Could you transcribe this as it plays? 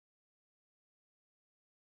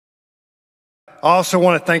also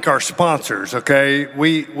want to thank our sponsors, okay?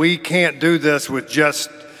 We can't do this with just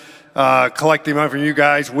collecting money from you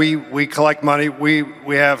guys. We collect money.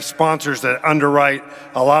 We have sponsors that underwrite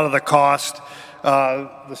a lot of the cost.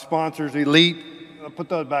 The sponsors, Elite, I'll put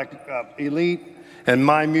those back up, Elite and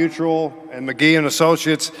My Mutual and McGee and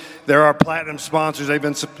Associates, they're our platinum sponsors. They've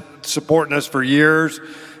been supporting us for years.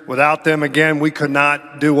 Without them, again, we could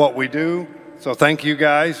not do what we do. So thank you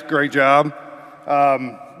guys, great job.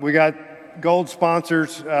 We got gold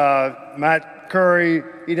sponsors, Matt Curry,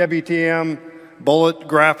 EWTM, Bullet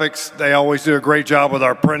Graphics. They always do a great job with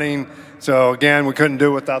our printing. So again, we couldn't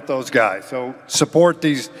do it without those guys. So support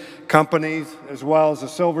these companies as well as the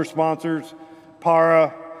silver sponsors,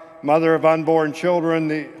 Para, Mother of Unborn Children,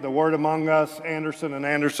 the Word Among Us, Anderson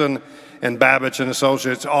and Babbage and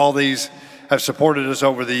Associates. All these have supported us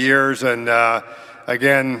over the years. And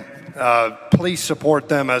again, please support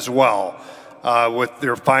them as well with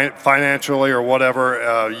their financially or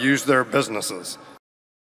whatever, use their businesses.